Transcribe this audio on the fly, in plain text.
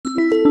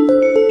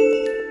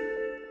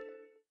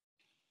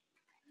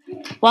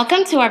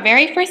Welcome to our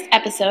very first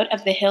episode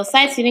of the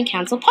Hillside Student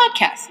Council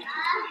podcast.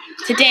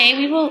 Today,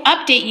 we will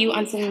update you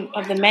on some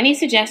of the many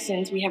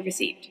suggestions we have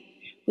received.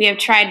 We have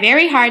tried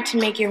very hard to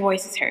make your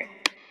voices heard.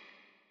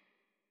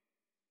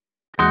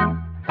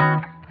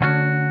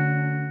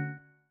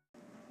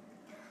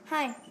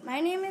 Hi, my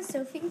name is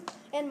Sophie.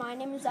 And my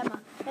name is Emma,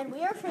 and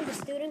we are from the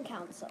Student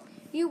Council.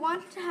 You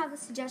wanted to have the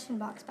suggestion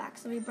box back,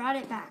 so we brought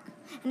it back,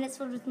 and it's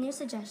filled with new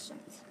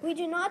suggestions. We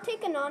do not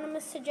take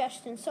anonymous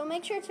suggestions, so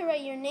make sure to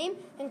write your name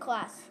and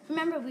class.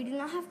 Remember, we do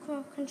not have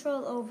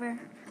control over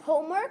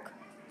Homework,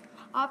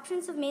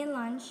 options of main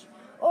lunch,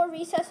 or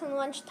recess and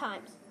lunch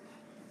times.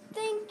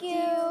 Thank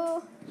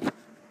you.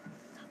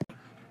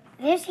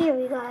 This year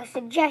we got a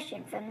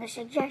suggestion from the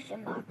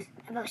suggestion box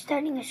about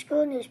starting a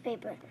school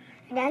newspaper,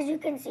 and as you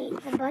can see,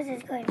 the buzz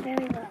is going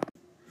very well.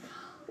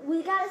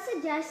 We got a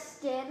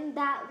suggestion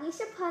that we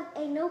should put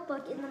a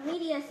notebook in the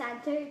media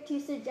center to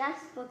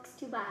suggest books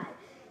to buy.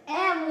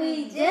 And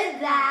we did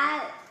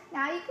that!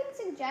 Now you can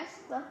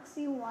suggest books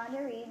you want to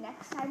read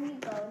next time you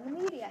go in the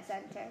media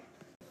center.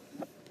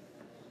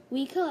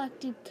 We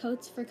collected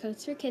Coats for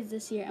Kids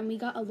this year, and we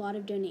got a lot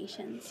of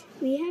donations.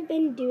 We have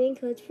been doing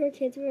Coats for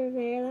Kids for a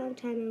very long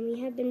time, and we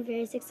have been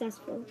very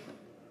successful.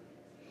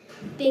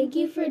 Thank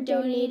you for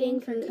donating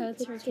for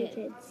Coats for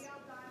Kids.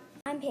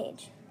 I'm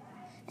Paige.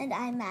 And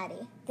I'm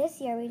Maddie. This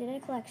year we did a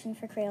collection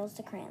for Cradles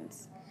to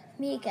Crayons.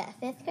 Mika,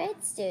 5th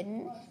grade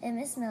student, in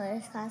Miss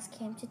Miller's class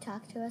came to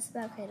talk to us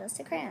about Cradles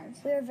to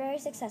Crayons. We were very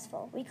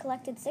successful. We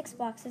collected 6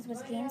 boxes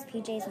with games,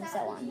 PJs, and so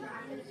on.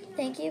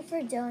 Thank you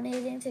for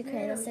donating to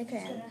Cradles to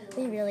Crayons.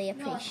 We really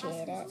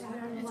appreciate it.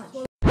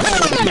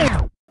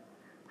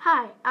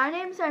 Hi, our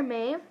names are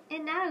Maeve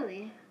And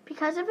Natalie.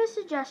 Because of a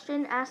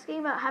suggestion asking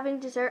about having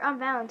dessert on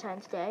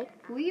Valentine's Day,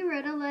 We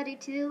wrote a letter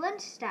to the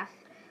lunch staff.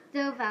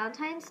 Though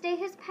Valentine's Day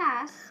has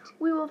passed,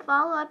 we will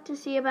follow up to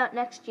see about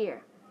next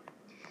year.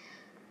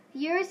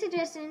 your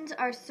suggestions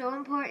are so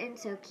important,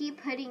 so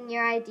keep putting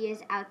your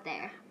ideas out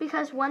there.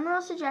 Because one little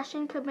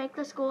suggestion could make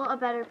the school a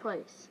better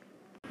place.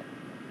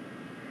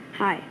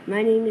 Hi,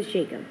 my name is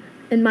Jacob.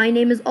 And my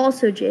name is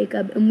also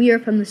Jacob, and we are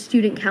from the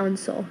Student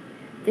Council.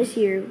 This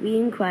year, we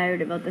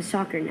inquired about the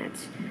soccer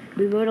nets.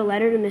 We wrote a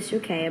letter to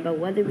Mr. K about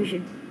whether we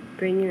should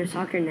bring in the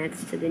soccer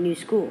nets to the new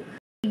school.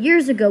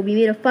 Years ago, we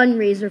made a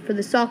fundraiser for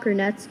the soccer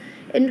nets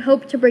and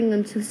hoped to bring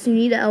them to the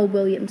Sunita L.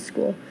 Williams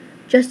School.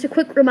 Just a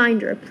quick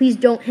reminder, please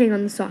don't hang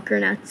on the soccer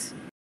nets.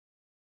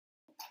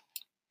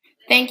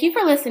 Thank you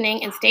for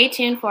listening, and stay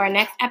tuned for our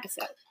next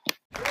episode.